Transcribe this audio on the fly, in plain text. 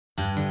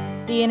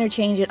The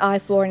interchange at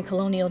I-4 and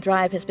Colonial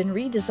Drive has been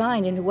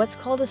redesigned into what's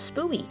called a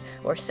SPUI,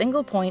 or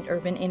Single-Point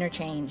Urban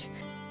Interchange.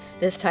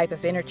 This type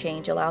of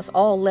interchange allows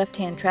all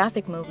left-hand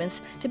traffic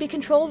movements to be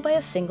controlled by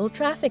a single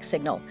traffic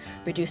signal,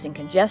 reducing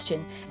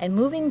congestion and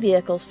moving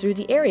vehicles through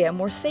the area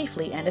more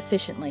safely and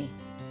efficiently.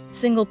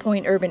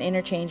 Single-point urban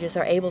interchanges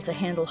are able to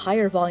handle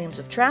higher volumes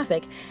of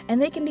traffic, and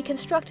they can be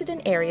constructed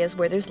in areas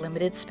where there's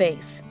limited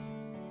space.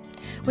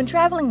 When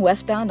traveling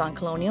westbound on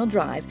Colonial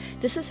Drive,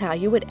 this is how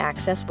you would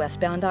access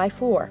westbound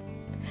I-4.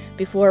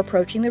 Before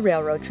approaching the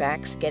railroad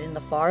tracks, get in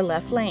the far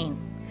left lane.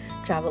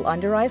 Travel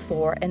under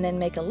I-4 and then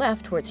make a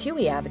left towards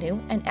SPUI Avenue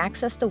and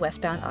access the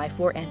westbound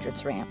I-4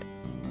 entrance ramp.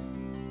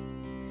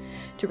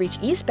 To reach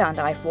eastbound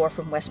I-4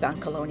 from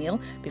westbound Colonial,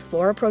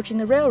 before approaching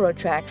the railroad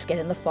tracks, get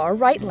in the far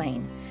right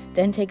lane.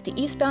 Then take the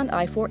eastbound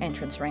I-4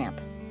 entrance ramp.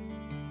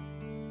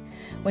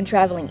 When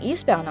traveling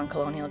eastbound on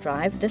Colonial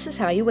Drive, this is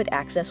how you would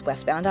access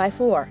westbound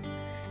I-4.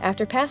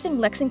 After passing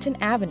Lexington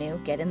Avenue,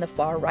 get in the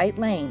far right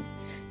lane.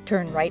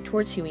 Turn right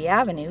towards SPUI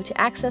Avenue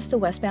to access the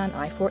westbound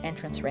I-4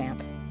 entrance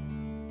ramp.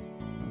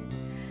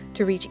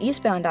 To reach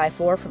eastbound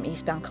I-4 from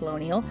eastbound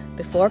Colonial,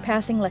 before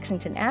passing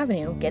Lexington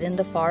Avenue, get in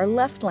the far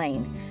left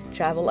lane.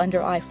 Travel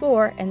under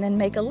I-4 and then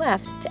make a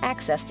left to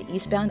access the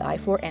eastbound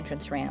I-4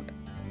 entrance ramp.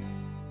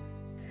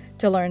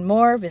 To learn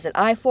more, visit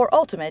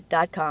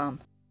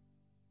i4ultimate.com.